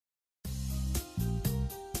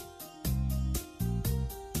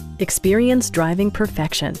Experience driving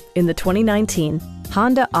perfection in the 2019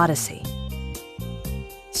 Honda Odyssey.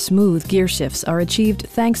 Smooth gear shifts are achieved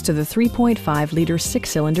thanks to the 3.5-liter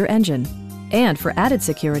six-cylinder engine. And for added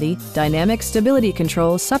security, dynamic stability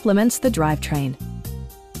control supplements the drivetrain.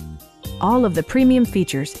 All of the premium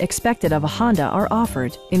features expected of a Honda are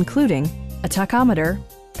offered, including a tachometer,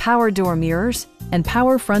 power door mirrors, and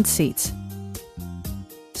power front seats.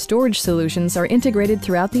 Storage solutions are integrated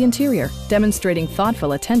throughout the interior, demonstrating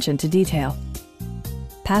thoughtful attention to detail.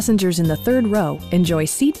 Passengers in the third row enjoy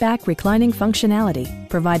seat-back reclining functionality,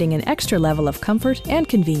 providing an extra level of comfort and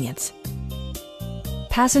convenience.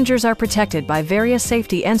 Passengers are protected by various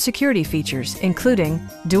safety and security features, including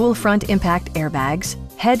dual front impact airbags,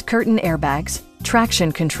 head curtain airbags,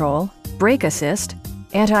 traction control, brake assist,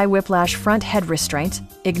 anti-whiplash front head restraints,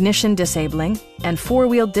 ignition disabling, and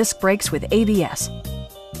four-wheel disc brakes with ABS.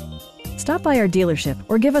 Stop by our dealership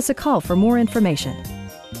or give us a call for more information.